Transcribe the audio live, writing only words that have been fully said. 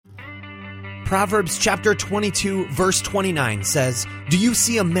Proverbs chapter 22, verse 29 says, "Do you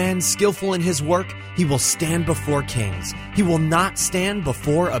see a man skillful in his work? He will stand before kings. He will not stand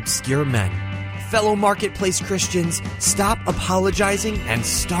before obscure men." Fellow Marketplace Christians, stop apologizing and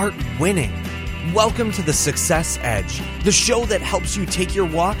start winning. Welcome to the Success Edge, the show that helps you take your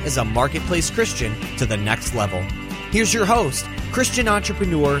walk as a Marketplace Christian to the next level. Here's your host, Christian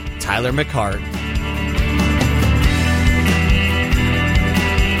entrepreneur Tyler McCart.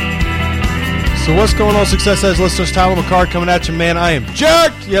 So what's going on, Success Edge listeners? Tyler McCart coming at you, man. I am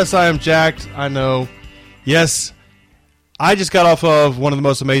jacked. Yes, I am jacked. I know. Yes, I just got off of one of the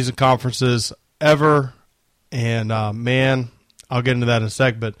most amazing conferences ever. And, man, I'll get into that in a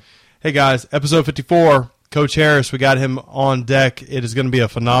sec. But, hey, guys, episode 54, Coach Harris, we got him on deck. It is going to be a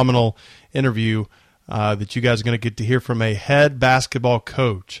phenomenal interview that you guys are going to get to hear from a head basketball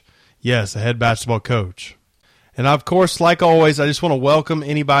coach. Yes, a head basketball coach. And, of course, like always, I just want to welcome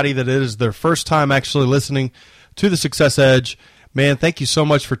anybody that it is their first time actually listening to the Success Edge. Man, thank you so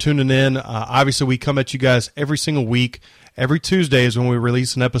much for tuning in. Obviously, we come at you guys every single week. Every Tuesday is when we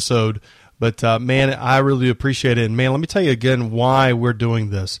release an episode. But, man, I really appreciate it. And, man, let me tell you again why we're doing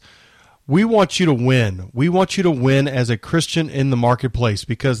this. We want you to win. We want you to win as a Christian in the marketplace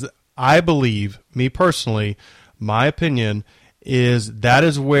because I believe, me personally, my opinion is that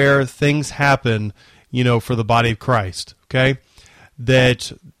is where things happen, you know, for the body of Christ, okay?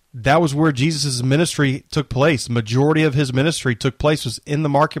 That was where Jesus' ministry took place. The majority of his ministry took place was in the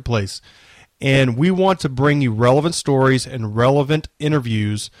marketplace. And we want to bring you relevant stories and relevant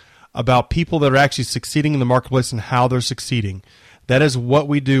interviews about people that are actually succeeding in the marketplace and how they're succeeding. That is what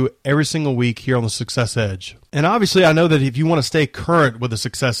we do every single week here on the Success Edge. And obviously, I know that if you want to stay current with the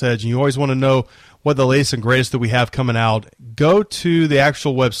Success Edge and you always want to know what the latest and greatest that we have coming out, go to the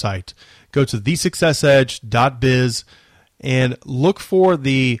actual website. Go to thesuccessedge.biz and look for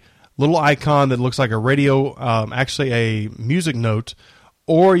the little icon that looks like a radio, actually a music note,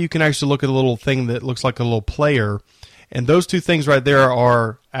 or you can actually look at a little thing that looks like a little player. And those two things right there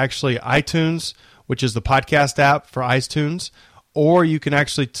are actually iTunes, which is the podcast app for iTunes, or you can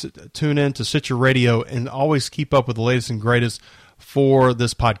actually tune in to Stitcher Radio and always keep up with the latest and greatest for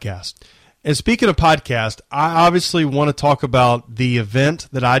this podcast. And speaking of podcast, I obviously want to talk about the event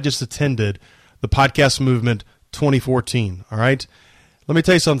that I just attended, the Podcast Movement 2014, all right? Let me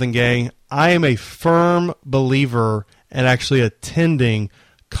tell you something, gang. I am a firm believer in actually attending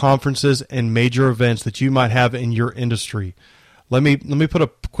conferences and major events that you might have in your industry. Let me put a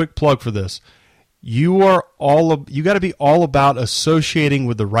quick plug for this. You got to be all about associating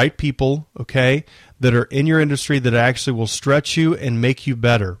with the right people, okay, that are in your industry that actually will stretch you and make you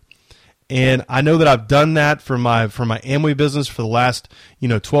better. And I know that I've done that for my Amway business for the last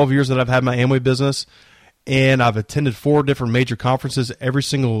 12 years that I've had my Amway business, and I've attended 4 different major conferences every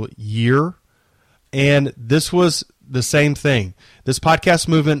single year. And this was the same thing. This Podcast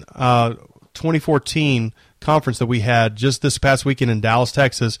Movement 2014 conference that we had just this past weekend in Dallas,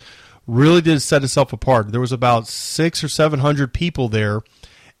 Texas, really did set itself apart. There was about 600 or 700 people there,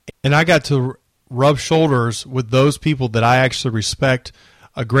 and I got to rub shoulders with those people that I actually respect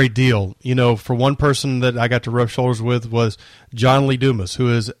a great deal. You know, for one person that I got to rub shoulders with was John Lee Dumas, who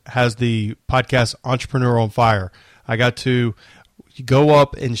has the podcast Entrepreneur on Fire. I got to go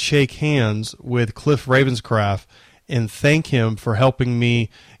up and shake hands with Cliff Ravenscraft and thank him for helping me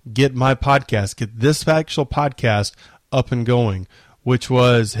get this actual podcast up and going, which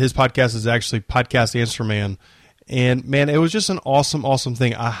was, his podcast is actually Podcast Answer Man. And man, it was just an awesome, awesome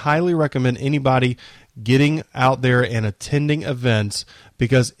thing. I highly recommend anybody getting out there and attending events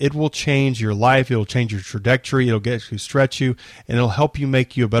because it will change your life. It will change your trajectory. It'll actually stretch you, and it'll help you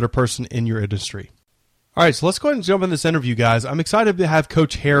make you a better person in your industry. All right, so let's go ahead and jump in this interview, guys. I'm excited to have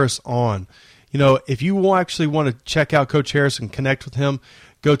Coach Harris on. You know, if you actually want to check out Coach Harris and connect with him,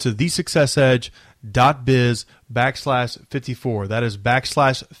 go to thesuccessedge.biz/54. That is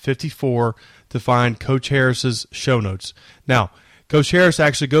 /54 to find Coach Harris's show notes. Now, Coach Harris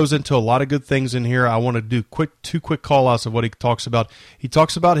actually goes into a lot of good things in here. I want to do two quick call-outs of what he talks about. He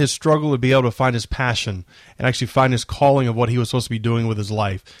talks about his struggle to be able to find his passion and actually find his calling of what he was supposed to be doing with his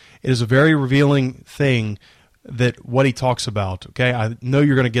life. It is a very revealing thing that what he talks about, okay? I know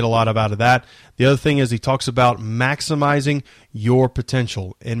you're going to get a lot out of that. The other thing is he talks about maximizing your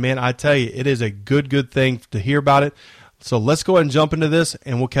potential. And, man, I tell you, it is a good thing to hear about it. So let's go ahead and jump into this,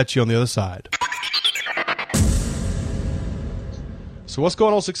 and we'll catch you on the other side. So what's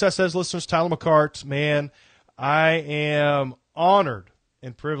going on, Success Edge listeners? Tyler McCart. Man, I am honored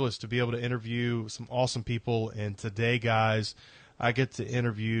and privileged to be able to interview some awesome people. And today, guys, I get to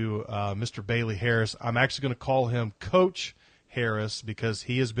interview Mr. Bailey Harris. I'm actually going to call him Coach Harris because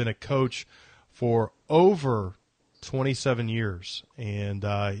he has been a coach for over 27 years, and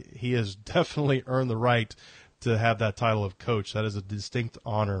he has definitely earned the right to have that title of coach. That is a distinct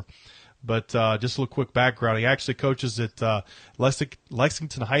honor. But just a little quick background. He actually coaches at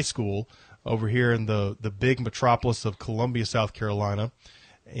Lexington High School over here in the big metropolis of Columbia, South Carolina.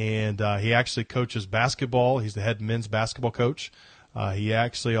 And he actually coaches basketball. He's the head men's basketball coach. He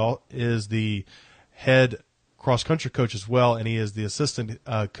actually is the head cross-country coach as well, and he is the assistant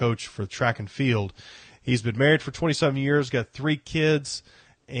coach for track and field. He's been married for 27 years, got 3 kids,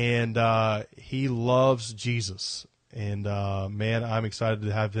 and he loves Jesus. And, man, I'm excited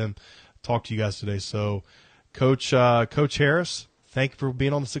to have him talk to you guys today. So, Coach Harris, thank you for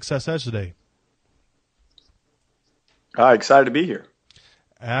being on the Success Edge today. Excited to be here.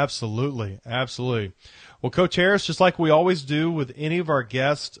 Absolutely. Well, Coach Harris, just like we always do with any of our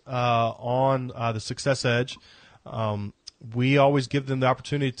guests on the Success Edge, we always give them the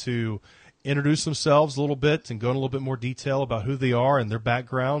opportunity to introduce themselves a little bit and go in a little bit more detail about who they are and their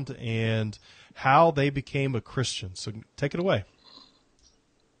background and how they became a Christian. So take it away.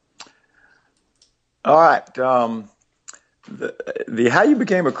 All right. The how you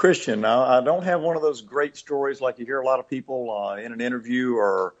became a Christian. Now, I don't have one of those great stories like you hear a lot of people in an interview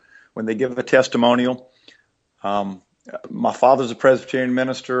or when they give a testimonial. My father's a Presbyterian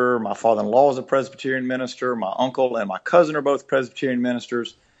minister. My father-in-law is a Presbyterian minister. My uncle and my cousin are both Presbyterian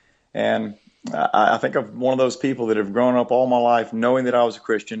ministers. And I think I'm one of those people that have grown up all my life knowing that I was a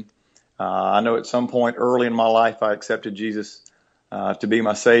Christian. I know at some point early in my life I accepted Jesus to be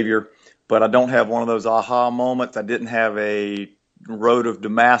my Savior. But I don't have one of those aha moments. I didn't have a road of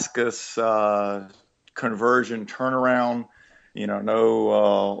Damascus conversion turnaround.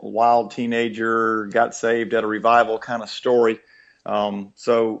 No wild teenager got saved at a revival kind of story.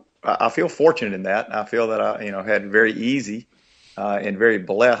 So I feel fortunate in that. I feel that I, had very easy and very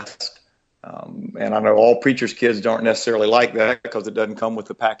blessed. And I know all preachers' kids don't necessarily like that because it doesn't come with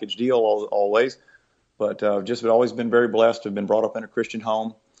the package deal always. But just have always been very blessed to have been brought up in a Christian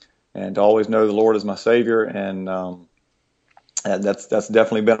home. And to always know the Lord as my Savior, and that's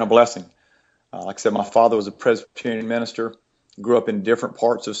definitely been a blessing. Like I said, my father was a Presbyterian minister, grew up in different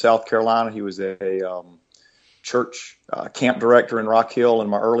parts of South Carolina. He was a church camp director in Rock Hill in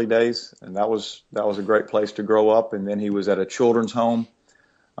my early days, and that was a great place to grow up. And then he was at a children's home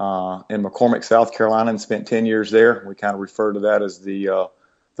in McCormick, South Carolina, and spent 10 years there. We kind of refer to that as the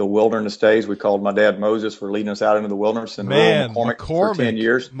wilderness days. We called my dad Moses for leading us out into the wilderness in rural McCormick for 10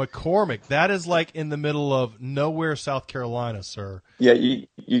 years. McCormick, that is like in the middle of nowhere, South Carolina, sir. Yeah,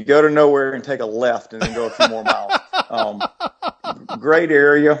 you go to nowhere and take a left and then go a few more miles. Great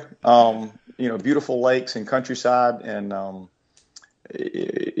area, beautiful lakes and countryside, and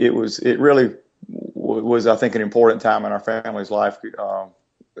it really was, I think, an important time in our family's life.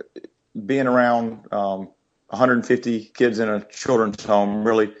 Being around 150 kids in a children's home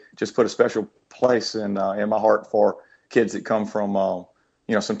really just put a special place in my heart for kids that come from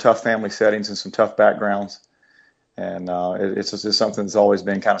some tough family settings and some tough backgrounds, and it's just something that's always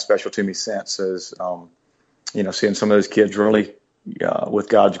been kind of special to me since. Is seeing some of those kids really with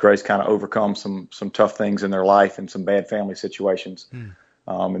God's grace kind of overcome some tough things in their life and some bad family situations.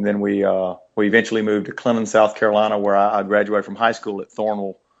 And then we eventually moved to Clinton, South Carolina, where I graduated from high school at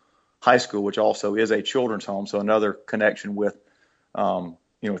Thornwell High School, which also is a children's home, so another connection with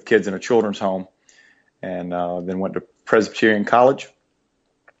with kids in a children's home. And then went to Presbyterian College,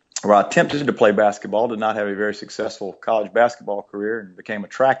 where I attempted to play basketball, did not have a very successful college basketball career, and became a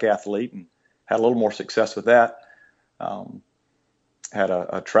track athlete and had a little more success with that. Had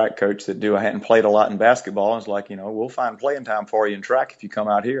a track coach that knew I hadn't played a lot in basketball, and was like, we'll find playing time for you in track if you come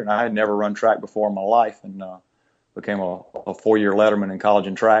out here. And I had never run track before in my life, and became a 4-year letterman in college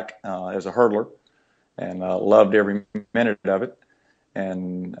and track as a hurdler, and loved every minute of it.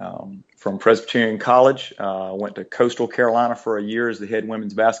 And from Presbyterian College, I went to Coastal Carolina for a year as the head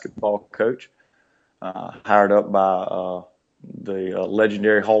women's basketball coach, hired up by the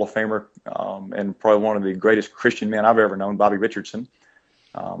legendary Hall of Famer and probably one of the greatest Christian men I've ever known, Bobby Richardson.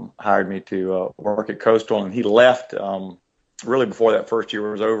 Hired me to work at Coastal, and he left really before that first year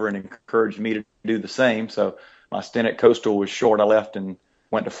was over and encouraged me to do the same. So my stint at Coastal was short. I left and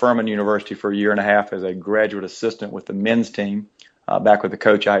went to Furman University for a year and a half as a graduate assistant with the men's team, back with the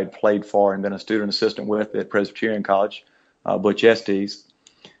coach I had played for and been a student assistant with at Presbyterian College, Butch Estes.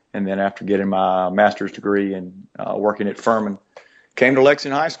 And then after getting my master's degree and working at Furman, came to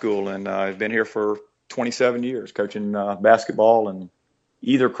Lexington High School, and I've been here for 27 years coaching basketball and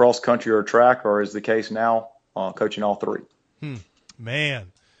either cross country or track, or is the case now, coaching all three.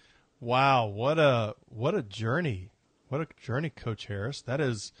 Man, wow, what a journey! What a journey, Coach Harris. That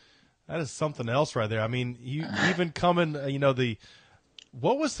is That is something else right there. I mean, you even coming,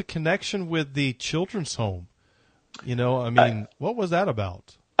 what was the connection with the children's home? What was that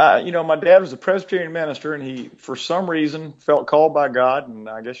about? My dad was a Presbyterian minister, and he, for some reason, felt called by God, and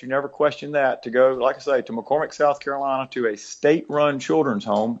I guess you never question that, to go, like I say, to McCormick, South Carolina, to a state-run children's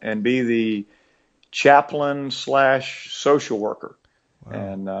home and be the chaplain/social worker. Wow.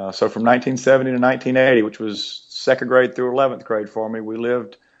 And so from 1970 to 1980, which was second grade through 11th grade for me, we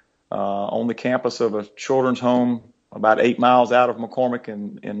lived on the campus of a children's home about 8 miles out of McCormick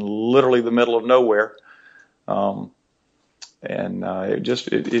in literally the middle of nowhere.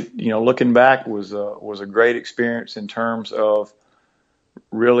 Looking back was a great experience in terms of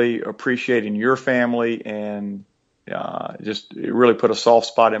really appreciating your family, and it really put a soft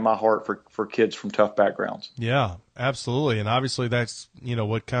spot in my heart for kids from tough backgrounds. Yeah, absolutely. And obviously that's,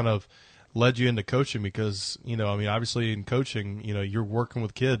 what kind of led you into coaching, because, obviously in coaching, you're working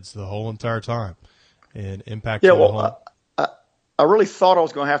with kids the whole entire time and impacting the home. I really thought I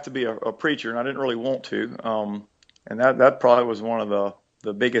was going to have to be a preacher, and I didn't really want to. And that probably was one of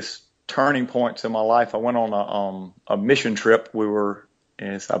the biggest turning points in my life. I went on a mission trip. We were,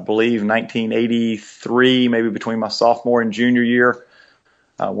 I believe, 1983, maybe between my sophomore and junior year.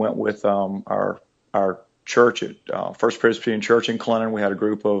 I went with our church at First Presbyterian Church in Clinton. We had a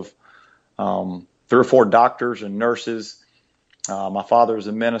group of 3 or 4 doctors and nurses. My father was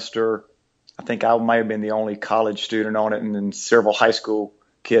a minister. I think I might have been the only college student on it, and then several high school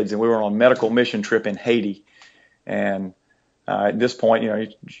kids. And we were on a medical mission trip in Haiti. And at this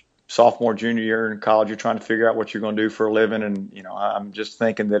point, sophomore, junior year in college, you're trying to figure out what you're going to do for a living. And, I'm just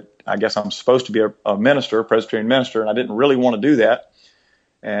thinking that I guess I'm supposed to be a minister, a Presbyterian minister, and I didn't really want to do that.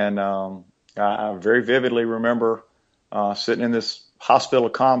 And I very vividly remember sitting in this hospital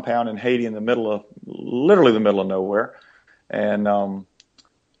compound in Haiti in literally the middle of nowhere, and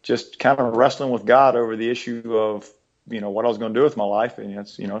just kind of wrestling with God over the issue of, what I was going to do with my life. And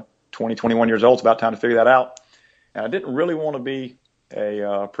it's, 20, 21 years old, it's about time to figure that out. And I didn't really want to be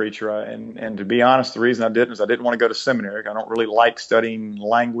a preacher. And to be honest, the reason I didn't is I didn't want to go to seminary. I don't really like studying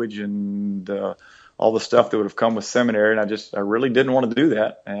language and all the stuff that would have come with seminary. And I really didn't want to do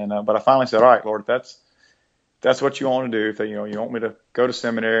that. And but I finally said, all right, Lord, if that's what you want to do, if you want me to go to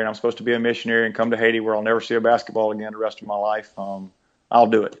seminary and I'm supposed to be a missionary and come to Haiti where I'll never see a basketball again the rest of my life, I'll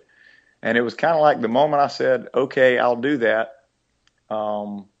do it. And it was kind of like the moment I said, okay, I'll do that.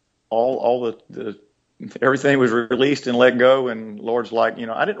 Everything was released and let go, and Lord's like,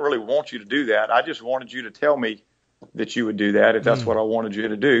 I didn't really want you to do that. I just wanted you to tell me that you would do that if that's what I wanted you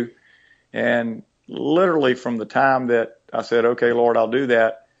to do. And literally from the time that I said, okay, Lord, I'll do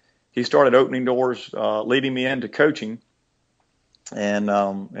that, He started opening doors, leading me into coaching, and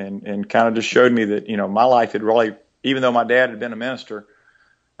kind of just showed me that, my life had really, even though my dad had been a minister,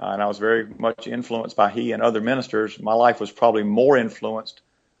 and I was very much influenced by he and other ministers, my life was probably more influenced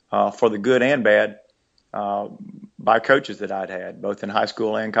for the good and bad by coaches that I'd had, both in high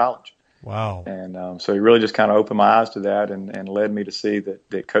school and college. Wow. And so he really just kind of opened my eyes to that and led me to see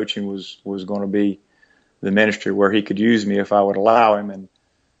that coaching was going to be the ministry where he could use me if I would allow him. And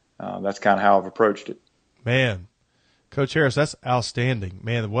that's kind of how I've approached it. Man, Coach Harris, that's outstanding.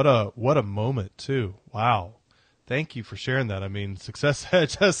 Man, what a moment too. Wow. Thank you for sharing that. I mean, Success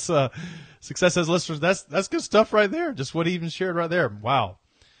Edge listeners, that's good stuff right there. Just what he even shared right there. Wow.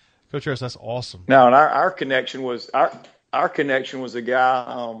 Coach Harris, that's awesome. Now, and our connection was our connection was a guy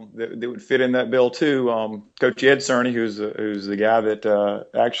that would fit in that bill too. Coach Ed Cerny, who's the guy that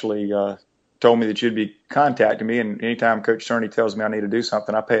actually told me that you'd be contacting me. And anytime Coach Cerny tells me I need to do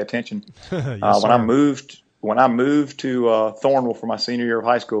something, I pay attention. Yes, when I moved to Thornville for my senior year of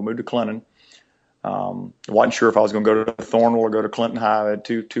high school, moved to Clinton. Wasn't sure if I was going to go to Thornville or go to Clinton High. I had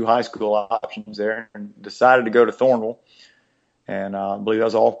two high school options there, and decided to go to Thornville. And I believe that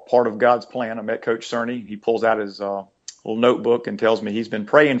was all part of God's plan. I met Coach Cerny. He pulls out his little notebook and tells me he's been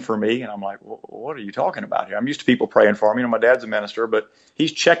praying for me. And I'm like, what are you talking about here? I'm used to people praying for me. My dad's a minister, but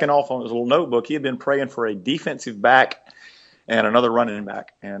he's checking off on his little notebook. He had been praying for a defensive back and another running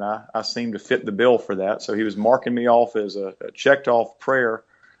back. And I seemed to fit the bill for that. So he was marking me off as a checked off prayer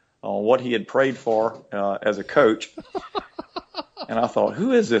on what he had prayed for as a coach. And I thought,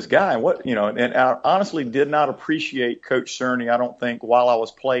 who is this guy? And I honestly did not appreciate Coach Cerny, I don't think, while I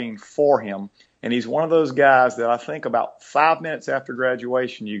was playing for him. And he's one of those guys that I think about 5 minutes after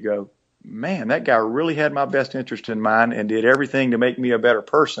graduation, you go, man, that guy really had my best interest in mind and did everything to make me a better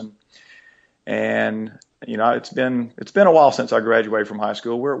person. And, it's been a while since I graduated from high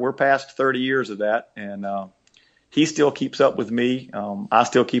school. We're past 30 years of that. And he still keeps up with me. I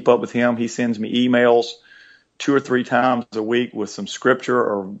still keep up with him. He sends me emails 2 or 3 times a week with some scripture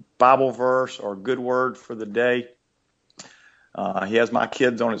or Bible verse or good word for the day. He has my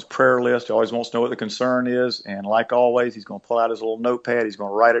kids on his prayer list. He always wants to know what the concern is. And like always, he's going to pull out his little notepad. He's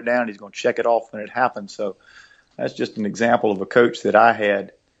going to write it down. He's going to check it off when it happens. So that's just an example of a coach that I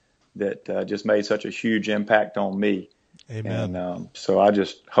had that just made such a huge impact on me. Amen. And so I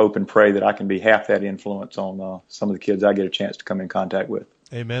just hope and pray that I can be half that influence on some of the kids I get a chance to come in contact with.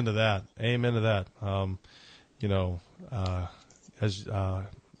 Amen to that. Amen to that. As Mr.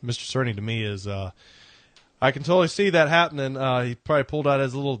 Cerny to me is, I can totally see that happening. He probably pulled out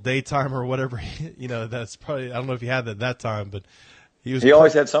his little daytimer or whatever. That's probably, I don't know if he had that at that time, but he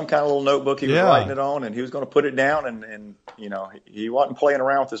always had some kind of little notebook he was writing it on, and he was going to put it down, and he wasn't playing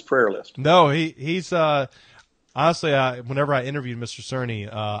around with his prayer list. No, he's honestly, whenever I interviewed Mr. Cerny,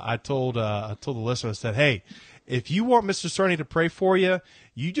 I told the listener, I said, hey, if you want Mr. Cerny to pray for you,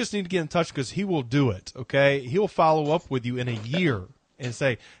 you just need to get in touch because he will do it, okay? He'll follow up with you in a year and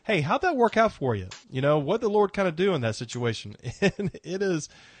say, hey, how'd that work out for you? What did the Lord kind of do in that situation? And it is,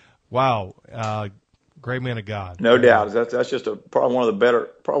 wow, great man of God. No doubt. That's just probably one of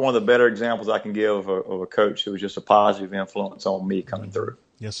the better examples I can give of a coach who was just a positive influence on me coming through.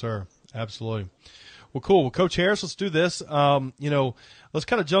 Yes, sir. Absolutely. Well, cool. Well, Coach Harris, let's do this. Let's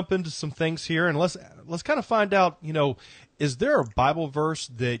kind of jump into some things here, and let's kind of find out, is there a Bible verse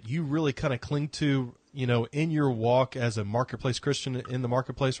that you really kind of cling to, in your walk as a marketplace Christian in the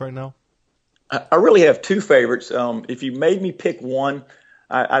marketplace right now? I really have 2 favorites. If you made me pick one,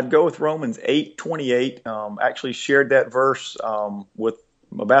 I'd go with Romans 8:28. Actually shared that verse with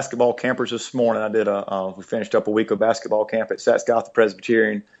my basketball campers this morning. We finished up a week of basketball camp at Satscott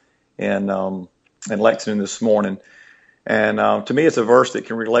Presbyterian in Lexington this morning. And to me, it's a verse that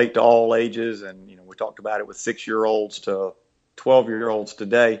can relate to all ages. And, we talked about it with 6-year-olds to 12-year-olds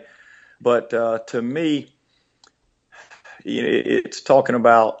today. But to me, it's talking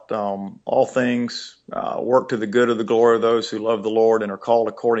about all things work to the good of the glory of those who love the Lord and are called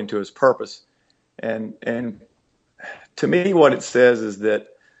according to his purpose. And to me, what it says is that,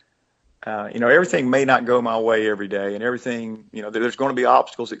 everything may not go my way every day, and everything, there's going to be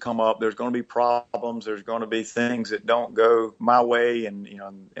obstacles that come up. There's going to be problems. There's going to be things that don't go my way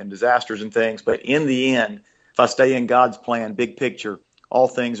and disasters and things. But in the end, if I stay in God's plan, big picture, all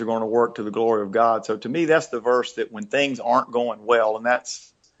things are going to work to the glory of God. So to me, that's the verse that when things aren't going well, and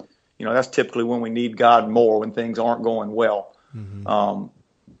that's typically when we need God more, when things aren't going well,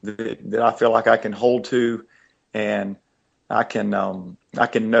 that I feel like I can hold to, and I can know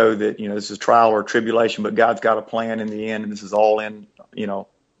that, this is trial or tribulation, but God's got a plan in the end, and this is all in,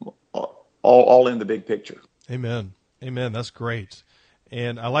 all in the big picture. Amen. Amen. That's great.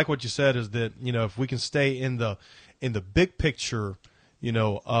 And I like what you said is that, if we can stay in the big picture,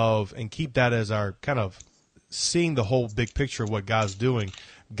 and keep that as our kind of seeing the whole big picture of what God's doing,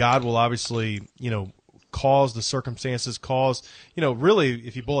 God will obviously, cause the circumstances, really,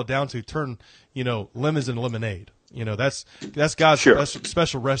 if you boil it down to turn, lemons into lemonade. That's God's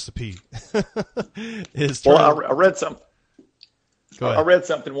special recipe. I read something. I read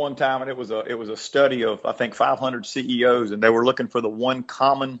something one time, and it was a study of, I think, 500 CEOs, and they were looking for the one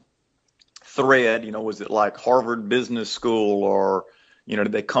common thread. Was it like Harvard Business School, or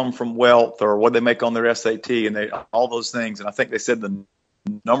did they come from wealth, or what they make on their SAT, and all those things. And I think they said the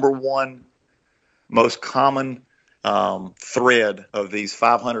number one most common thread of these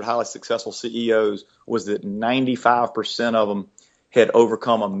 500 highly successful CEOs was that 95% of them had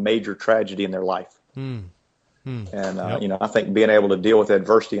overcome a major tragedy in their life. And, I think being able to deal with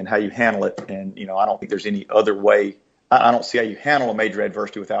adversity and how you handle it, and, I don't think there's any other way. I don't see how you handle a major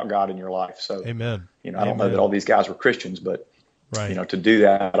adversity without God in your life. So, Amen. I don't know that all these guys were Christians, but, to do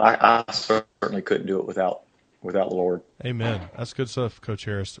that, I certainly couldn't do it without the Lord. Amen. That's good stuff, Coach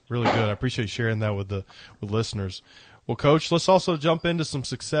Harris. Really good. I appreciate you sharing that with listeners. Well, Coach, let's also jump into some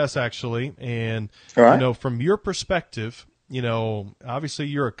success, actually. And, from your perspective, obviously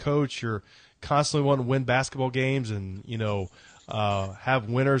you're a coach. You're constantly wanting to win basketball games and, have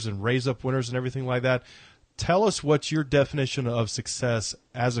winners and raise up winners and everything like that. Tell us what your definition of success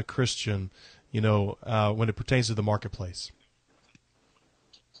as a Christian, when it pertains to the marketplace.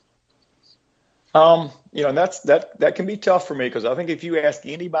 That can be tough for me, because I think if you ask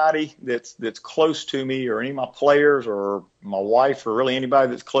anybody that's close to me, or any of my players, or my wife, or really anybody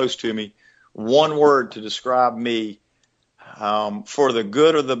that's close to me, one word to describe me, for the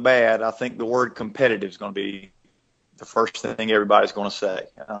good or the bad, I think the word competitive is going to be the first thing everybody's going to say.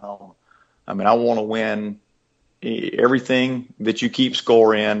 I want to win everything that you keep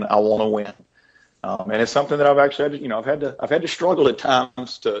score in. I want to win. And it's something that I've actually had to, I've had to struggle at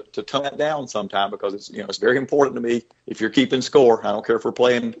times to tone that down sometime, because it's very important to me. If you're keeping score, I don't care if we're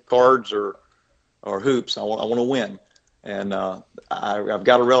playing cards or hoops. I want to win. And I've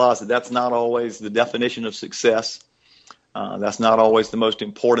got to realize that that's not always the definition of success. That's not always the most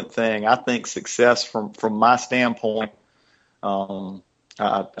important thing. I think success from my standpoint,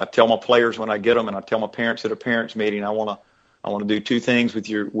 I tell my players when I get them, and I tell my parents at a parents meeting, I want to do two things with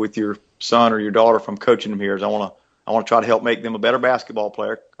your son or your daughter from coaching them here. Is I want to try to help make them a better basketball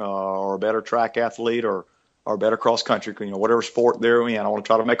player, or a better track athlete, or a better cross country, whatever sport they're in. I want to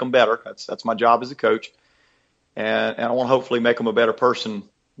try to make them better. That's my job as a coach. And I want to hopefully make them a better person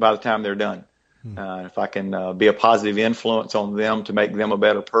by the time they're done. If I can be a positive influence on them to make them a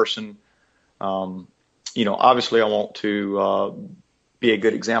better person, obviously I want to be a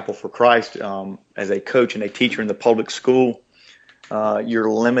good example for Christ. As a coach and a teacher in the public school,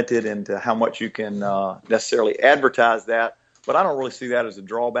 you're limited into how much you can necessarily advertise that. But I don't really see that as a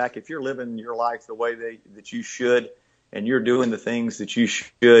drawback. If you're living your life the way that you should, and you're doing the things that you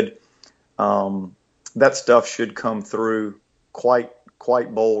should, that stuff should come through quite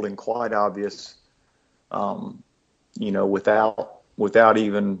bold and quite obvious, without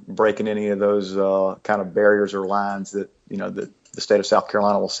even breaking any of those kind of barriers or lines that the state of South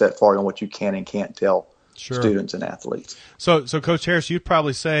Carolina will set for you on what you can and can't tell students and athletes. So Coach Harris, you'd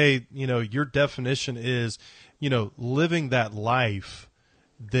probably say your definition is living that life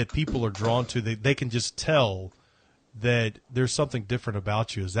that people are drawn to. They can just tell that there's something different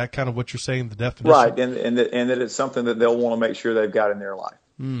about you. Is that kind of what you're saying, the definition? Right, and that it's something that they'll want to make sure they've got in their life.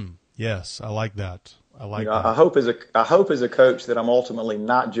 Yes, I like that. that. I hope as a coach that I'm ultimately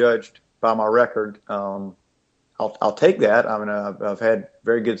not judged by my record. I'll take that. I mean, I've had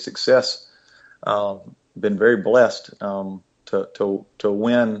very good success. Been very blessed to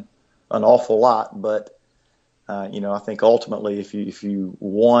win an awful lot, but I think ultimately, if you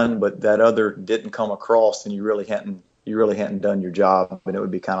won, but that other didn't come across, then you really hadn't done your job, and it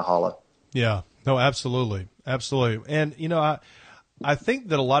would be kind of hollow. Yeah, no, absolutely, and I think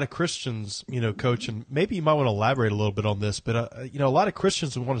that a lot of Christians, Coach, and maybe you might want to elaborate a little bit on this, but a lot of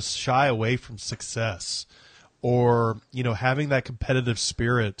Christians want to shy away from success, or having that competitive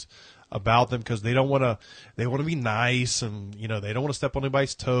spirit about them, because they want to be nice, and they don't want to step on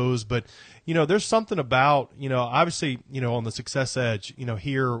anybody's toes. But there's something about obviously on the Success Edge,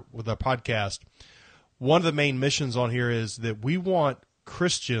 here with our podcast, one of the main missions on here is that we want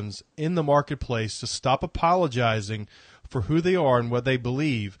Christians in the marketplace to stop apologizing for who they are and what they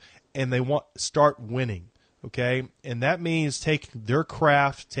believe, and they start winning. Okay, and that means taking their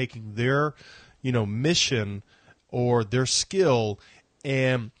craft, taking their mission or their skill,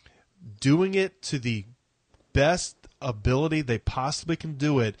 and doing it to the best ability they possibly can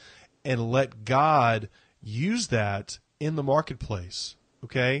do it, and let God use that in the marketplace.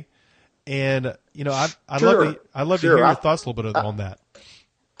 Okay, and I'd love to hear your thoughts a little bit on that.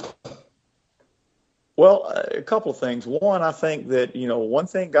 Well, a couple of things. One, I think that one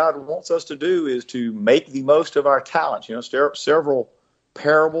thing God wants us to do is to make the most of our talents. Several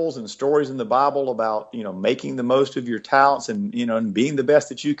parables and stories in the Bible about making the most of your talents and and being the best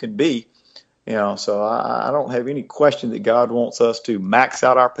that you can be. So I don't have any question that God wants us to max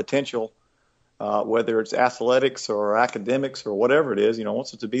out our potential, whether it's athletics or academics or whatever it is.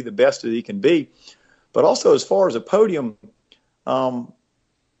 Wants us to be the best that He can be. But also, as far as a podium,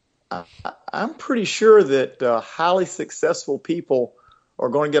 I'm pretty sure that highly successful people are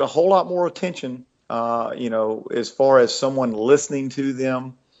going to get a whole lot more attention. As far as someone listening to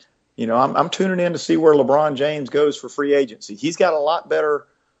them, I'm tuning in to see where LeBron James goes for free agency. He's got a lot better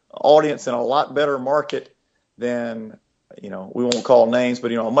audience and a lot better market than, we won't call names,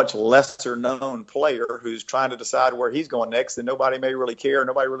 but, a much lesser known player who's trying to decide where he's going next, and nobody may really care.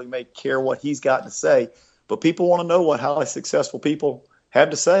 Nobody really may care what he's got to say, but people want to know what highly successful people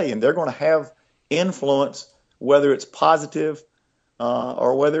have to say, and they're going to have influence, whether it's positive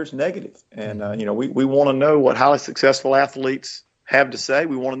or whether it's negative. And, we want to know what highly successful athletes have to say.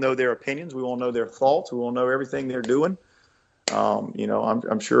 We want to know their opinions. We want to know their thoughts. We want to know everything they're doing.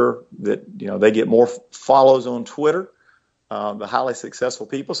 I'm sure that, they get more follows on Twitter, the highly successful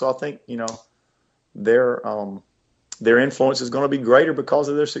people. So I think, their influence is going to be greater because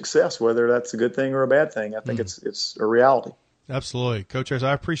of their success, whether that's a good thing or a bad thing. I think it's a reality. Absolutely. Coach Harris,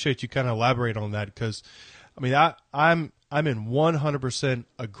 I appreciate you kind of elaborate on that, because, I'm in 100%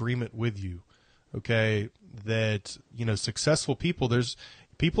 agreement with you, okay, that, successful people,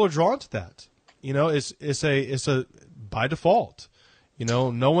 people are drawn to that. It's a by default.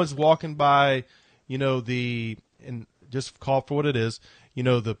 No one's walking by, and just call it for what it is,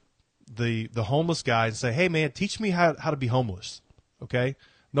 the the homeless guy and say, "Hey, man, teach me how to be homeless." Okay,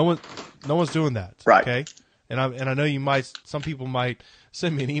 no one's doing that. Right. Okay, and I know some people might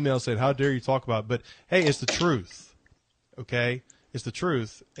send me an email saying, "How dare you talk about it?" But hey, it's the truth. Okay, it's the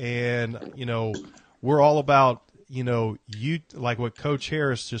truth, and we're all about you like what Coach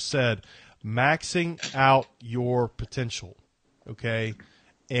Harris just said, maxing out your potential. Okay,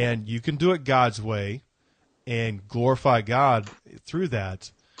 and you can do it God's way and glorify God through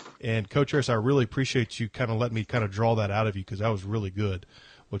that. And Coach Harris, I really appreciate you kind of letting me kind of draw that out of you, because that was really good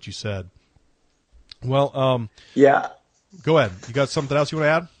what you said. Well, yeah. Go ahead. You got something else you want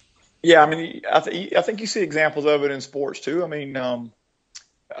to add? Yeah, I mean, I think you see examples of it in sports too. I mean,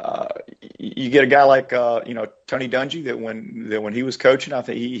 you get a guy like Tony Dungy that when he was coaching, I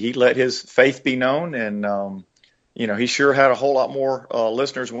think he let his faith be known, and he sure had a whole lot more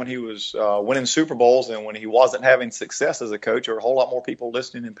listeners when he was winning Super Bowls than when he wasn't having success as a coach, or a whole lot more people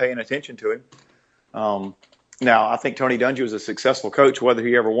listening and paying attention to him. Now, I think Tony Dungy was a successful coach, whether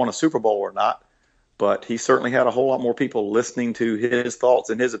he ever won a Super Bowl or not, but he certainly had a whole lot more people listening to his thoughts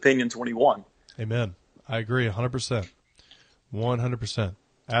and his opinions when he won. Amen. I agree 100%. 100%.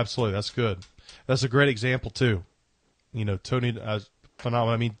 Absolutely. That's good. That's a great example, too. Tony,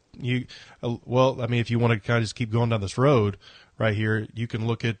 phenomenal. I mean, if you want to kind of just keep going down this road right here, you can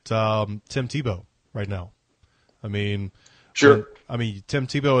look at Tim Tebow right now. I mean, sure. Tim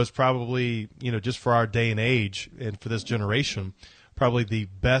Tebow is probably, just for our day and age and for this generation, probably the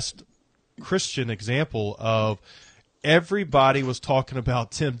best Christian example of everybody was talking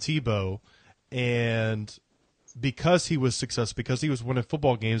about Tim Tebow, and because he was successful, because he was winning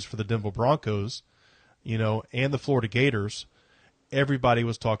football games for the Denver Broncos, and the Florida Gators, everybody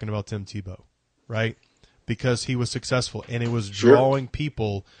was talking about Tim Tebow, right? Because he was successful, and it was drawing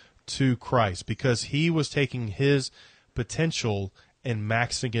people to Christ, because he was taking his potential and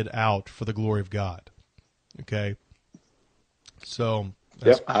maxing it out for the glory of God. Okay? So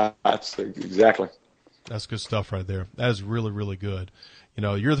that's exactly. That's good stuff right there. That is really, really good.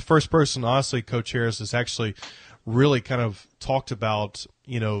 You're the first person, honestly, Coach Harris, that's actually really kind of talked about,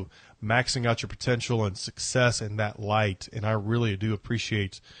 maxing out your potential and success in that light. And I really do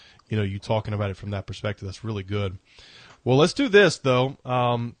appreciate, you talking about it from that perspective. That's really good. Well, let's do this, though.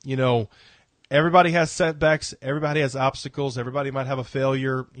 Everybody has setbacks. Everybody has obstacles. Everybody might have a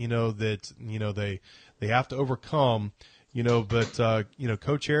failure, that, they have to overcome, but,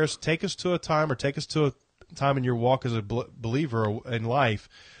 Coach Harris, take us to a time in your walk as a believer in life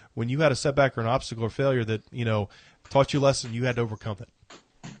when you had a setback or an obstacle or failure that, taught you a lesson, you had to overcome it.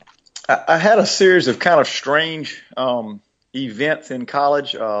 I had a series of kind of strange events in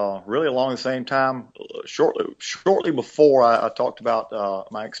college, really along the same time. Shortly before I talked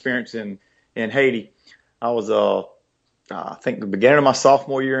about my experience in Haiti, I was, I think, the beginning of my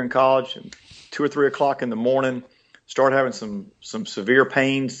sophomore year in college, 2 or 3 o'clock in the morning, started having some severe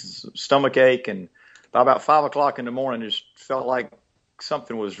pains, stomach ache, and by about 5 o'clock in the morning, just felt like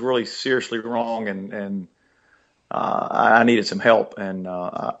something was really seriously wrong, and I needed some help. And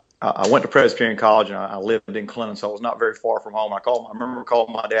I went to Presbyterian College, and I lived in Clinton, so I was not very far from home. I remember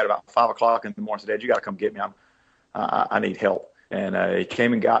calling my dad about 5 o'clock in the morning and said, "Dad, you got to come get me. I need help." And he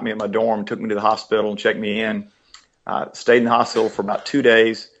came and got me at my dorm, took me to the hospital and checked me in. I stayed in the hospital for about 2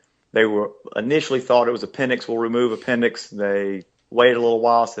 days. They were initially thought it was appendix. We'll remove appendix. They waited a little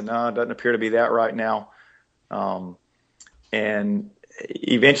while, said, "No, it doesn't appear to be that right now." And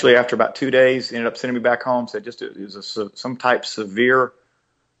eventually, after about 2 days, ended up sending me back home, said it was some type severe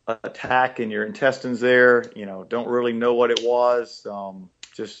attack in your intestines there. Don't really know what it was.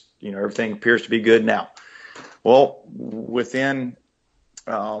 Everything appears to be good now. Well, within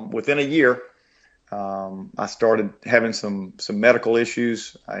a year, I started having some medical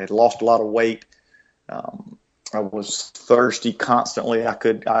issues. I had lost a lot of weight. I was thirsty constantly.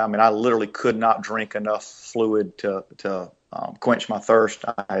 I literally could not drink enough fluid to quench my thirst.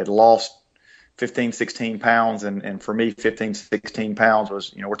 I had lost 15, 16 pounds. And for me, 15, 16 pounds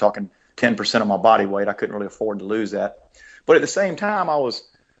was, we're talking 10% of my body weight. I couldn't really afford to lose that. But at the same time, I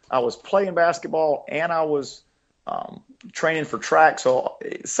was playing basketball and I was training for track. So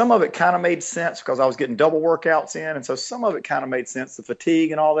some of it kind of made sense because I was getting double workouts in. And so some of it kind of made sense, the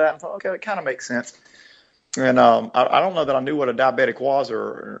fatigue and all that. I thought, okay, it kind of makes sense. And I don't know that I knew what a diabetic was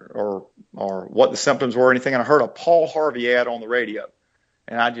or what the symptoms were or anything. And I heard a Paul Harvey ad on the radio,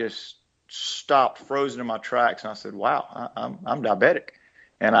 and I just stopped, frozen in my tracks, and I said, "Wow, I'm diabetic."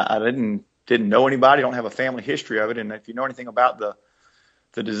 And I didn't know anybody, don't have a family history of it. And if you know anything about the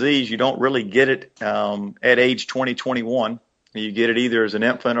disease, you don't really get it at age 20, 21. You get it either as an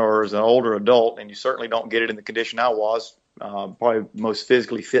infant or as an older adult, and you certainly don't get it in the condition I was probably most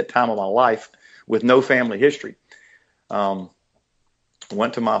physically fit time of my life with no family history.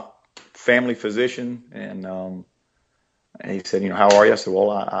 Went to my family physician, and he said, how are you? I said,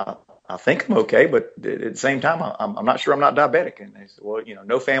 well, I think I'm okay, but at the same time, I'm not sure I'm not diabetic. And they said, well,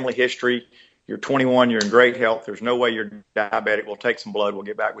 no family history. You're 21. You're in great health. There's no way you're diabetic. We'll take some blood. We'll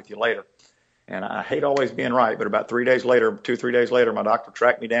get back with you later. And I hate always being right, but about 3 days later, 2-3 days later, my doctor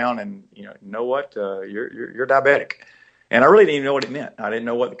tracked me down, and you know what? You're diabetic. And I really didn't even know what it meant. I didn't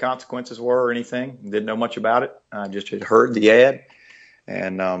know what the consequences were or anything. Didn't know much about it. I just had heard the ad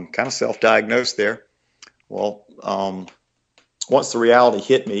and kind of self-diagnosed there. Well, once the reality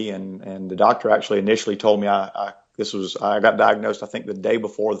hit me, and the doctor actually initially told me I got diagnosed, I think, the day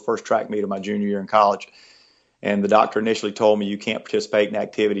before the first track meet of my junior year in college. And the doctor initially told me, you can't participate in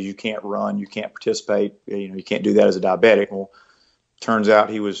activities, you can't run, you can't participate, you can't do that as a diabetic. Well, turns out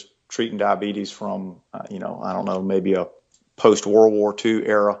he was treating diabetes from, I don't know, maybe a post-World War II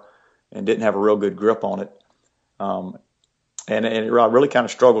era, and didn't have a real good grip on it. And I really kind of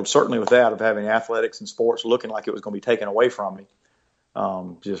struggled, certainly with that, of having athletics and sports looking like it was going to be taken away from me.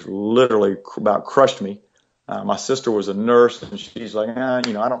 Just literally about crushed me. My sister was a nurse, and she's like, I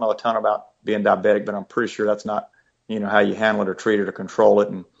don't know a ton about being diabetic, but I'm pretty sure that's not, how you handle it or treat it or control it.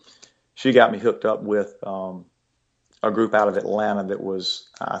 And she got me hooked up with a group out of Atlanta that was,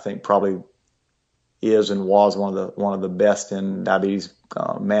 I think, probably is and was one of the best in diabetes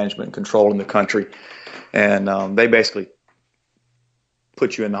management and control in the country. And they basically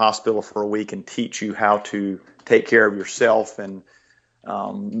put you in the hospital for a week and teach you how to take care of yourself. And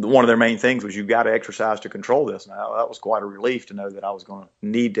one of their main things was, you've got to exercise to control this. Now, that was quite a relief to know that I was going to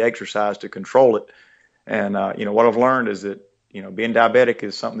need to exercise to control it. And, what I've learned is that, being diabetic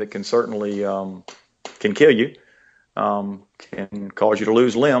is something that can certainly can kill you, can cause you to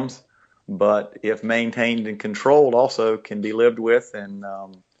lose limbs, but if maintained and controlled, also can be lived with, and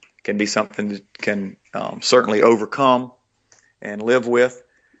can be something that can certainly overcome and live with.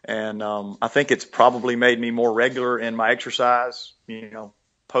 And I think it's probably made me more regular in my exercise,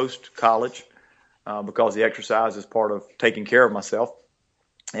 post-college, because the exercise is part of taking care of myself.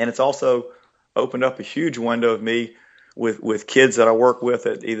 And it's also opened up a huge window of me with kids that I work with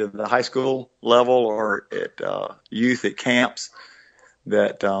at either the high school level or at youth at camps,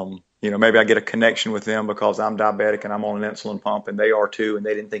 that, maybe I get a connection with them because I'm diabetic and I'm on an insulin pump, and they are too, and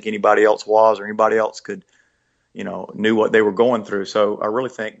they didn't think anybody else was, or anybody else could knew what they were going through. So I really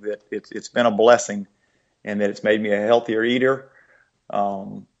think that it's been a blessing, and that it's made me a healthier eater,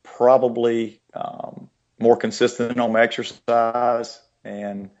 probably more consistent on my exercise.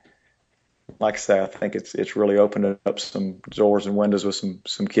 And like I say, I think it's really opened up some doors and windows with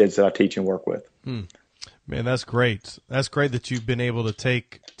some kids that I teach and work with. Man, that's great. That's great that you've been able to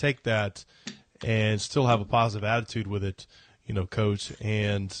take that and still have a positive attitude with it, Coach,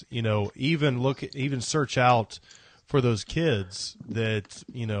 and, even search out for those kids that,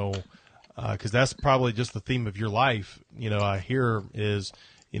 because that's probably just the theme of your life, I hear is,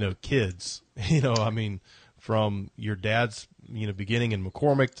 kids, from your dad's, beginning in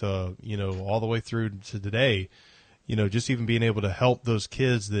McCormick to, all the way through to today, just even being able to help those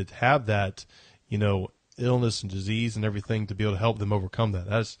kids that have that, illness and disease and everything, to be able to help them overcome that.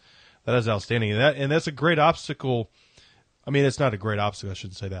 That is outstanding. And that's a great obstacle. I mean, it's not a great obstacle. I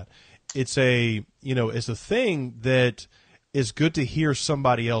shouldn't say that. It's it's a thing that is good to hear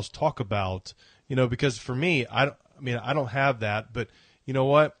somebody else talk about, because for me, I don't have that, but you know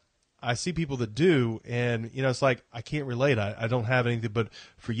what? I see people that do, and, it's like, I can't relate. I don't have anything, but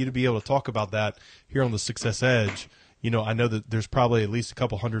for you to be able to talk about that here on the Success Edge, I know that there's probably at least a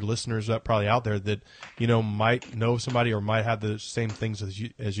couple hundred listeners that probably out there that, might know somebody or might have the same things as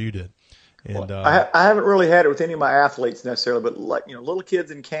you did. And I haven't really had it with any of my athletes necessarily, but like, little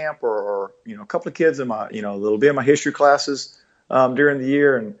kids in camp or a couple of kids in my, that'll be in my history classes during the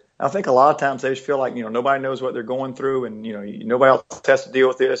year. And I think a lot of times they just feel like, nobody knows what they're going through, and, nobody else has to deal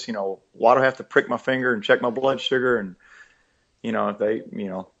with this. Why do I have to prick my finger and check my blood sugar? And, if they,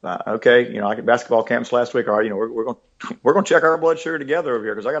 okay, I get basketball camps last week. All right, we're going to check our blood sugar together over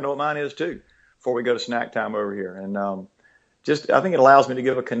here, because I got to know what mine is too before we go to snack time over here. And, I think it allows me to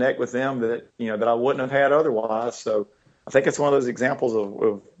give a connect with them that, that I wouldn't have had otherwise. So I think it's one of those examples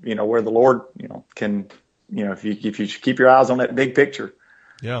of where the Lord, can, if you keep your eyes on that big picture,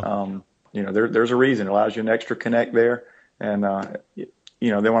 there's a reason. It allows you an extra connect there. And,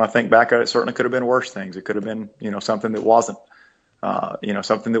 then when I think back at it, certainly could have been worse things. It could have been, something that wasn't,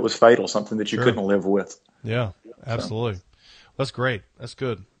 something that was fatal, something that you couldn't live with. Yeah, absolutely. So. That's great. That's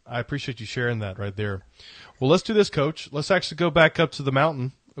good. I appreciate you sharing that right there. Well, let's do this, Coach. Let's actually go back up to the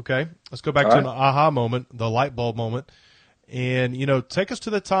mountain, okay? Let's go back to an aha moment, the light bulb moment. And, take us to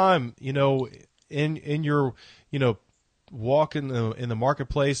the time, in your, walk in the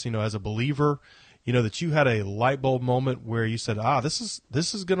marketplace, as a believer, that you had a light bulb moment where you said, this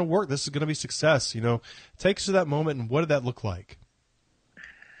is going to work. This is going to be success. Take us to that moment, and what did that look like?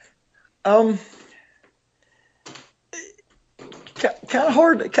 Kind of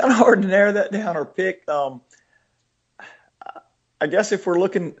hard to narrow that down or pick. I guess if we're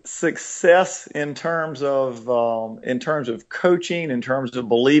looking success in terms of coaching, in terms of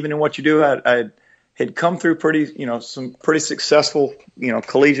believing in what you do, I had come through some pretty successful,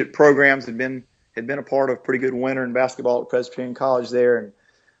 collegiate programs, had been a part of pretty good winter in basketball at Presbyterian College there.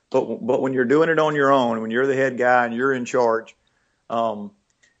 But when you're doing it on your own, when you're the head guy and you're in charge,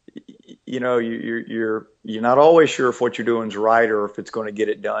 you're not always sure if what you're doing is right or if it's going to get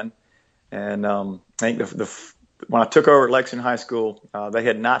it done. And I think when I took over at Lexington High School, they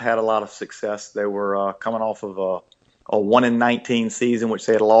had not had a lot of success. They were coming off of a 1-19 season, which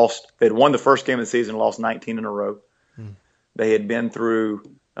they had lost. They had won the first game of the season, lost 19 in a row. They had been through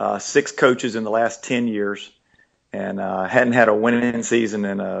 6 coaches in the last 10 years, and hadn't had a winning season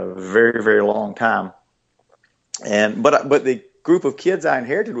in a very, very long time. But the group of kids I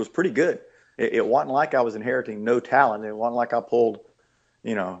inherited was pretty good. It wasn't like I was inheriting no talent. It wasn't like I pulled,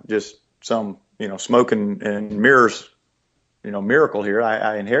 just some, smoke and mirrors, miracle here.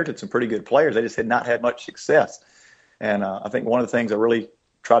 I inherited some pretty good players. They just had not had much success. And I think one of the things I really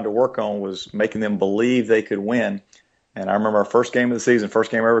tried to work on was making them believe they could win. And I remember our first game of the season,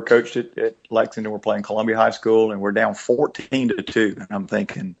 first game I ever coached at Lexington. We're playing Columbia High School, and we're down 14-2. And I'm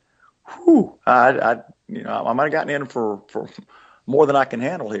thinking, I might have gotten in for more than I can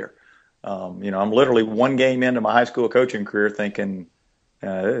handle here. I'm literally one game into my high school coaching career thinking,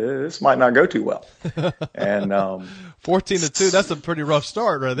 this might not go too well. And 14-2, that's a pretty rough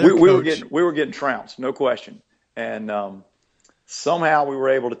start right there. We were getting trounced, no question. And somehow we were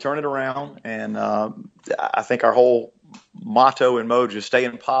able to turn it around. And I think our whole motto and mode is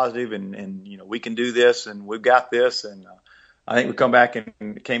staying positive and we can do this and we've got this. And I think we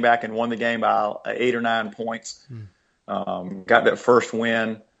came back and won the game by 8 or 9 points. Got that first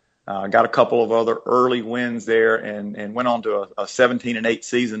win. Got a couple of other early wins there, and went on to a 17-8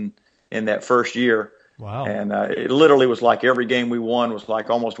 season in that first year. Wow! And it literally was like every game we won was like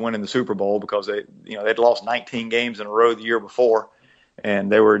almost winning the Super Bowl, because they'd lost 19 games in a row the year before,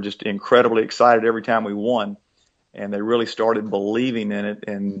 and they were just incredibly excited every time we won. And they really started believing in it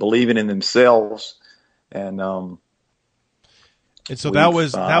and believing in themselves. And so that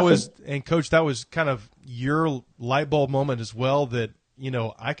was and Coach, that was kind of your light bulb moment as well, that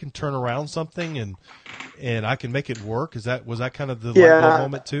I can turn around something and I can make it work. Was that kind of the light bulb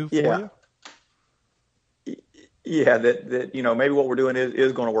moment too for you? Yeah, that maybe what we're doing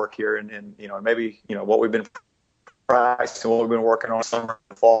is going to work here, and maybe what we've been practicing, what we've been working on summer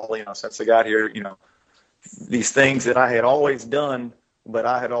and fall, since I got here, these things that I had always done, but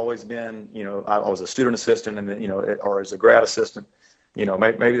I had always been, I was a student assistant and then, or as a grad assistant,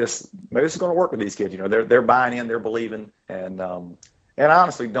 maybe this is going to work with these kids. They're buying in, they're believing, and I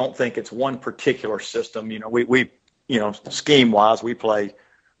honestly don't think it's one particular system. We scheme wise, we play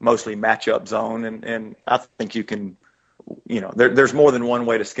mostly matchup zone, and I think you can, there's more than one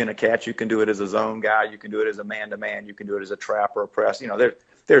way to skin a cat. You can do it as a zone guy, you can do it as a man-to-man, you can do it as a trap or a press.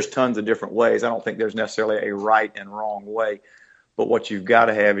 There's tons of different ways. I don't think there's necessarily a right and wrong way. But what you've got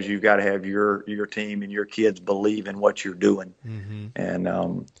to have is you've got to have your team and your kids believe in what you're doing. Mm-hmm. And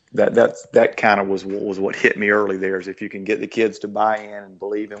that kind of was what hit me early there, is if you can get the kids to buy in and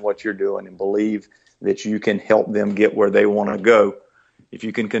believe in what you're doing and believe that you can help them get where they want to go. If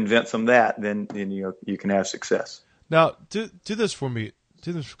you can convince them that, then you can have success. Now, do this for me.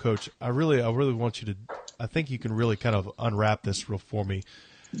 Do this, Coach. I really want you to. I think you can really kind of unwrap this real for me.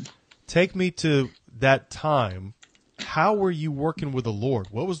 Take me to that time. How were you working with the Lord?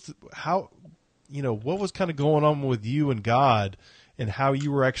 What was what was kind of going on with you and God, and how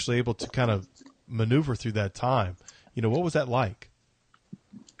you were actually able to kind of maneuver through that time? What was that like?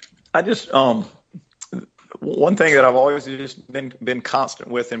 I just one thing that I've always just been constant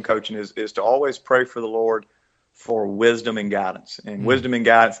with in coaching is to always pray for the Lord for wisdom and guidance, and wisdom and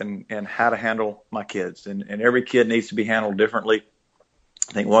guidance and how to handle my kids. And every kid needs to be handled differently.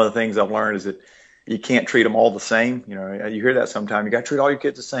 I think one of the things I've learned is that you can't treat them all the same. You hear that sometimes. You got to treat all your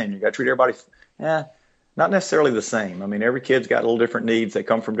kids the same. You got to treat everybody, not necessarily the same. I mean, every kid's got little different needs. They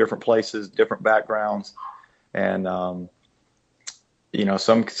come from different places, different backgrounds, and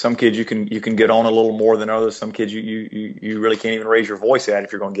some kids you can get on a little more than others. Some kids you really can't even raise your voice at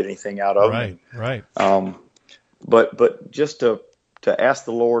if you're going to get anything out of them. Right. But just to to ask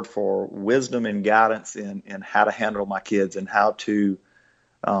the Lord for wisdom and guidance in how to handle my kids and how to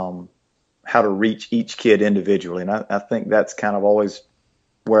reach each kid individually. And I think that's kind of always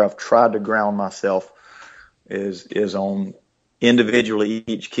where I've tried to ground myself is on individually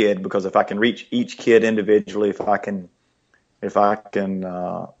each kid, because if I can reach each kid individually, if I can be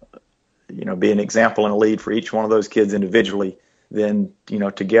an example and a lead for each one of those kids individually, then,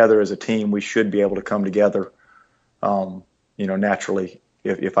 together as a team, we should be able to come together, naturally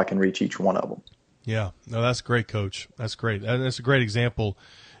if I can reach each one of them. Yeah, no, that's great, Coach. That's great. And it's a great example,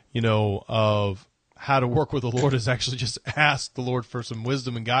 of how to work with the Lord is actually just ask the Lord for some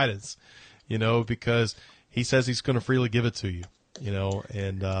wisdom and guidance, because he says he's going to freely give it to you,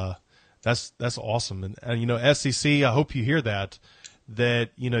 and that's awesome. And SEC, I hope you hear that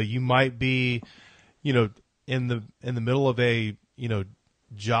you might be, in the middle of a,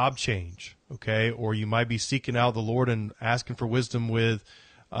 job change, okay? Or you might be seeking out the Lord and asking for wisdom with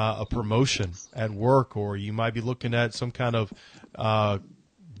a promotion at work, or you might be looking at some kind of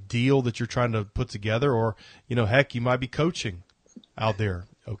deal that you're trying to put together, or, heck, you might be coaching out there,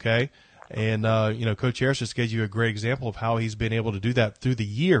 okay? And, Coach Harris just gave you a great example of how he's been able to do that through the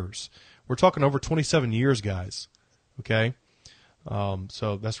years. We're talking over 27 years, guys, okay?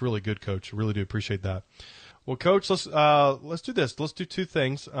 So that's really good, Coach. I really do appreciate that. Well, Coach, let's do this. Let's do two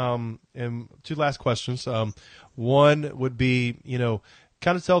things, and two last questions. One would be,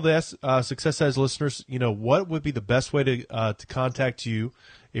 kind of tell the Success Edge listeners, what would be the best way to contact you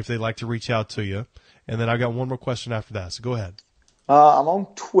if they'd like to reach out to you. And then I got one more question after that. So go ahead. I'm on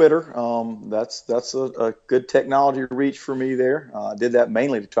Twitter. That's a good technology reach for me there. I did that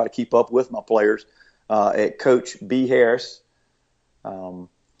mainly to try to keep up with my players at Coach B. Harris.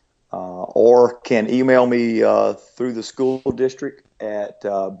 Or can email me through the school district at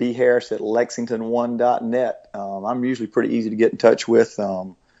bharris@lexington1.net. I'm usually pretty easy to get in touch with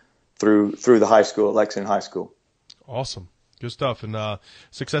through the high school at Lexington High School. Awesome. Good stuff. And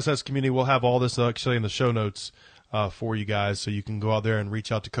Success Edge community, we'll have all this actually in the show notes for you guys, so you can go out there and reach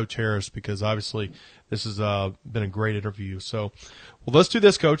out to Coach Harris, because obviously this has been a great interview. So, well, let's do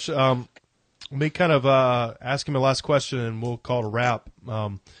this, Coach. Let me kind of ask him a last question, and we'll call it a wrap.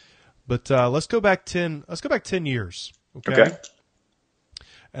 But let's go back 10 years, okay?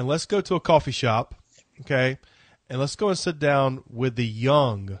 And let's go to a coffee shop, okay? And let's go and sit down with the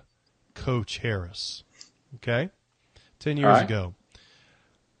young Coach Harris, okay? 10 years ago.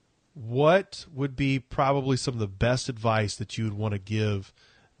 What would be probably some of the best advice that you would want to give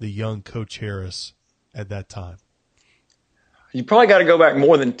the young Coach Harris at that time? You probably got to go back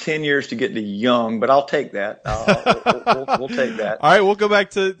more than 10 years to get to young, but I'll take that. We'll take that. All right, we'll go back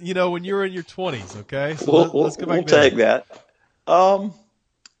to, when you were in your 20s, okay? So let's go back We'll take that.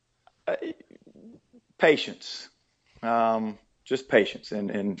 Patience. Just patience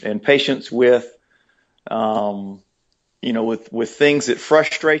and patience with, with things that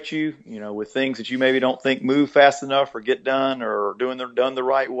frustrate you, with things that you maybe don't think move fast enough or get done or done the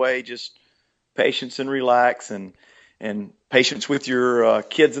right way. Just patience and relax, and patience with your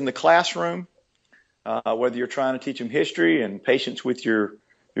kids in the classroom, whether you're trying to teach them history, and patience with your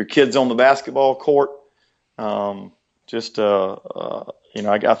kids on the basketball court. I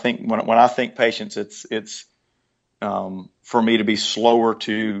think when I think patience, it's for me to be slower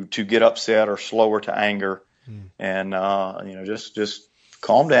to get upset or slower to anger, and just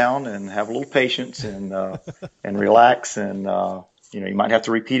calm down and have a little patience and relax, and you might have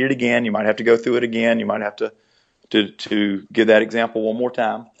to repeat it again, you might have to go through it again, you might have to give that example one more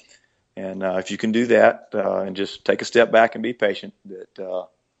time. And if you can do that and just take a step back and be patient, that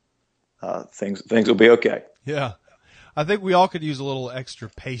things will be okay. Yeah. I think we all could use a little extra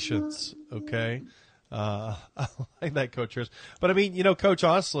patience, okay? I like that, Coach Harris. But, I mean, Coach,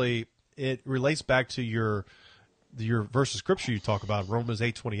 honestly, it relates back to your verse of Scripture you talk about, Romans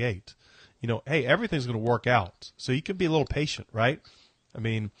 8:28. Hey, everything's going to work out. So you can be a little patient, right? I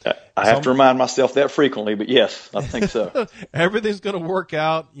mean, I have to remind myself that frequently, but yes, I think so. Everything's going to work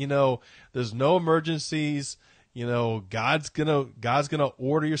out. There's no emergencies. God's gonna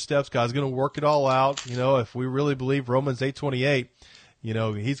order your steps. God's gonna work it all out. If we really believe Romans 8:28,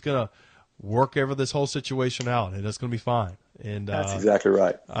 He's gonna work this whole situation out, and it's gonna be fine. And that's exactly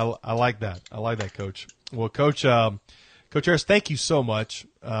right. I like that. I like that, Coach. Well, Coach Harris, thank you so much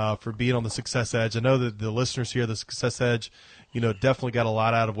for being on the Success Edge. I know that the listeners here, the Success Edge, definitely got a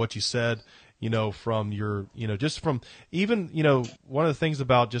lot out of what you said, from your, just from even, one of the things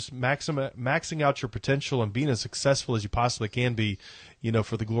about just maxing out your potential and being as successful as you possibly can be,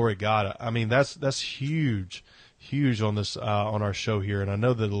 for the glory of God. I mean, that's huge on this, on our show here. And I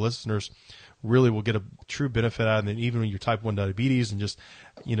know that the listeners really will get a true benefit out of it, even when you're type 1 diabetes and just,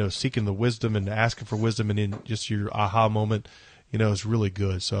 seeking the wisdom and asking for wisdom and in just your aha moment, is really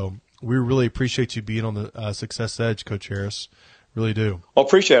good. So we really appreciate you being on the Success Edge, Coach Harris. Really do. Well,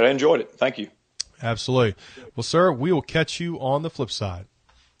 appreciate it. I enjoyed it. Thank you. Absolutely. Well, sir, we will catch you on the flip side.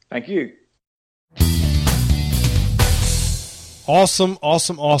 Thank you. Awesome,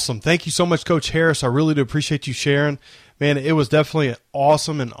 awesome, awesome. Thank you so much, Coach Harris. I really do appreciate you sharing. Man, it was definitely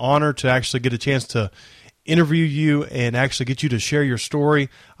awesome and honor to actually get a chance to interview you and actually get you to share your story.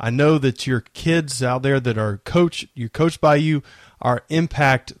 I know that your kids out there that are coached by you are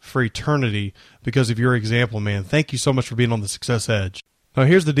impact for eternity because of your example, man. Thank you so much for being on the Success Edge. Now,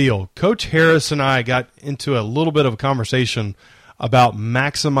 here's the deal. Coach Harris and I got into a little bit of a conversation about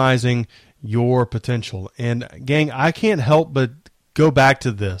maximizing your potential. And, gang, I can't help but go back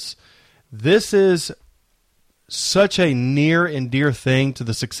to this. This is such a near and dear thing to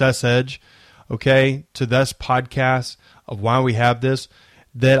the Success Edge, okay, to this podcast of why we have this,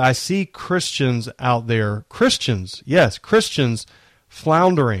 that I see Christians out there, Christians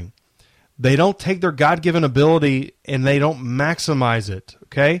floundering. They don't take their God-given ability and they don't maximize it,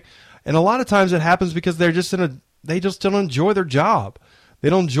 okay? And a lot of times it happens because they just don't enjoy their job. They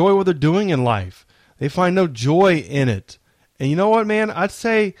don't enjoy what they're doing in life. They find no joy in it. And you know what, man? I'd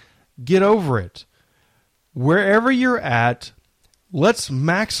say get over it. Wherever you're at, let's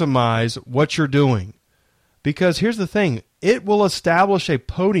maximize what you're doing. Because here's the thing. It will establish a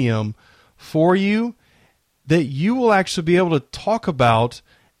podium for you that you will actually be able to talk about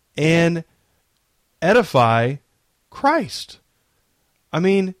and edify Christ. I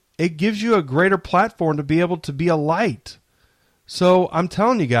mean, it gives you a greater platform to be able to be a light. So I'm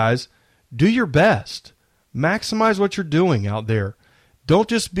telling you guys, do your best. Maximize what you're doing out there. Don't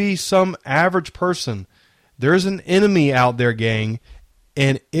just be some average person. There's an enemy out there, gang,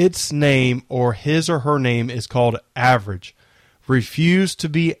 and its name or his or her name is called average. Refuse to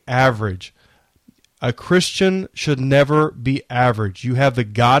be average. A Christian should never be average. You have the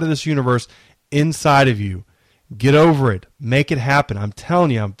God of this universe inside of you. Get over it. Make it happen. I'm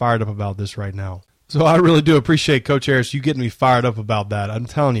telling you, I'm fired up about this right now. So I really do appreciate, Coach Harris, you getting me fired up about that. I'm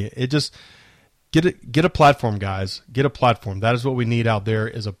telling you, it just get a platform, guys. Get a platform. That is what we need out there,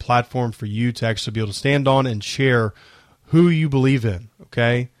 is a platform for you to actually be able to stand on and share who you believe in,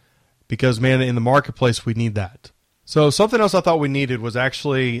 okay? Because, man, in the marketplace, we need that. So something else I thought we needed was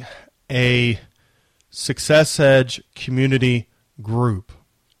actually a Success Edge community group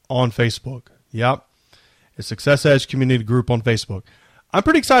on Facebook. Yep. A Success Edge community group on Facebook. I'm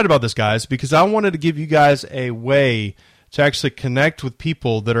pretty excited about this, guys, because I wanted to give you guys a way to actually connect with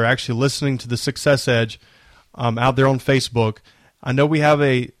people that are actually listening to the Success Edge out there on Facebook. I know we have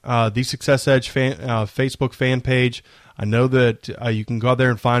a The Success Edge Facebook fan page. I know that you can go out there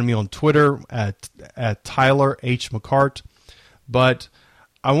and find me on Twitter at Tyler H. McCart. But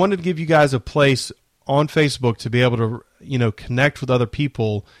I wanted to give you guys a place on Facebook to be able to, connect with other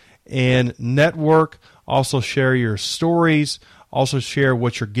people and network, also share your stories, also share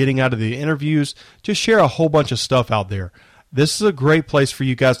what you're getting out of the interviews. Just share a whole bunch of stuff out there. This is a great place for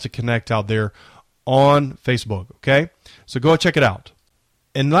you guys to connect out there on Facebook, okay? So go check it out.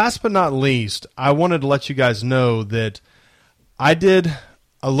 And last but not least, I wanted to let you guys know that I did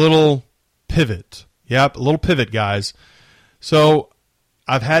a little pivot. Yep, a little pivot, guys. So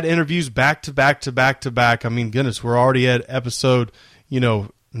I've had interviews back to back to back to back. I mean, goodness, we're already at episode,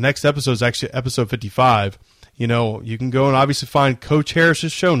 next episode is actually episode 55. You can go and obviously find Coach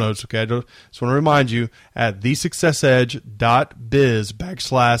Harris's show notes, okay? I just want to remind you at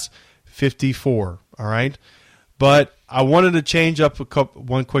thesuccessedge.biz/54, all right? But I wanted to change up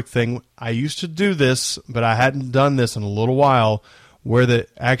one quick thing. I used to do this, but I hadn't done this in a little while, where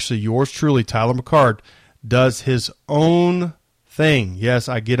actually yours truly, Tyler McCart, does his own thing. Yes,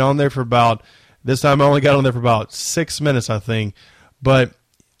 I get on there this time I only got on there for about 6 minutes, I think, but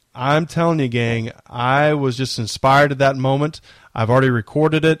I'm telling you, gang, I was just inspired at that moment. I've already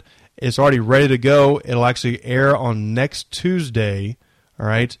recorded it. It's already ready to go. It'll actually air on next Tuesday, all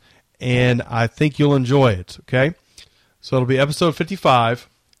right? And I think you'll enjoy it, okay? So it'll be episode 55,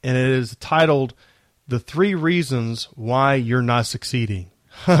 and it is titled, The 3 Reasons Why You're Not Succeeding.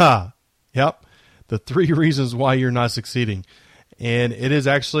 Haha, yep, the 3 reasons why you're not succeeding. And it is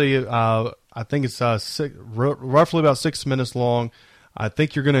actually, I think it's roughly about 6 minutes long. I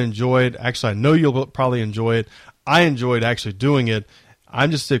think you're going to enjoy it. Actually, I know you'll probably enjoy it. I enjoyed actually doing it.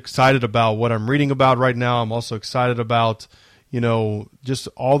 I'm just excited about what I'm reading about right now. I'm also excited about, just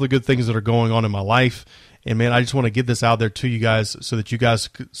all the good things that are going on in my life. And, man, I just want to get this out there to you guys so that you guys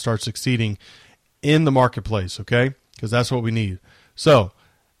start succeeding in the marketplace, okay? Because that's what we need. So,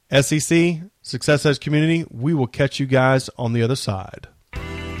 SEC, Success Edge community, we will catch you guys on the other side.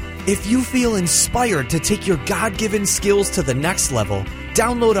 If you feel inspired to take your God-given skills to the next level,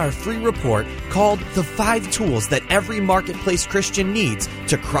 download our free report called The 5 Tools That Every Marketplace Christian Needs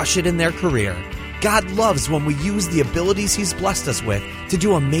to Crush It in Their Career. God loves when we use the abilities He's blessed us with to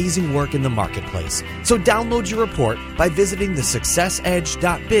do amazing work in the marketplace. So download your report by visiting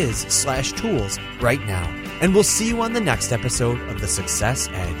thesuccessedge.biz/tools right now. And we'll see you on the next episode of The Success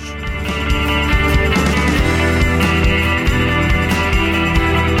Edge.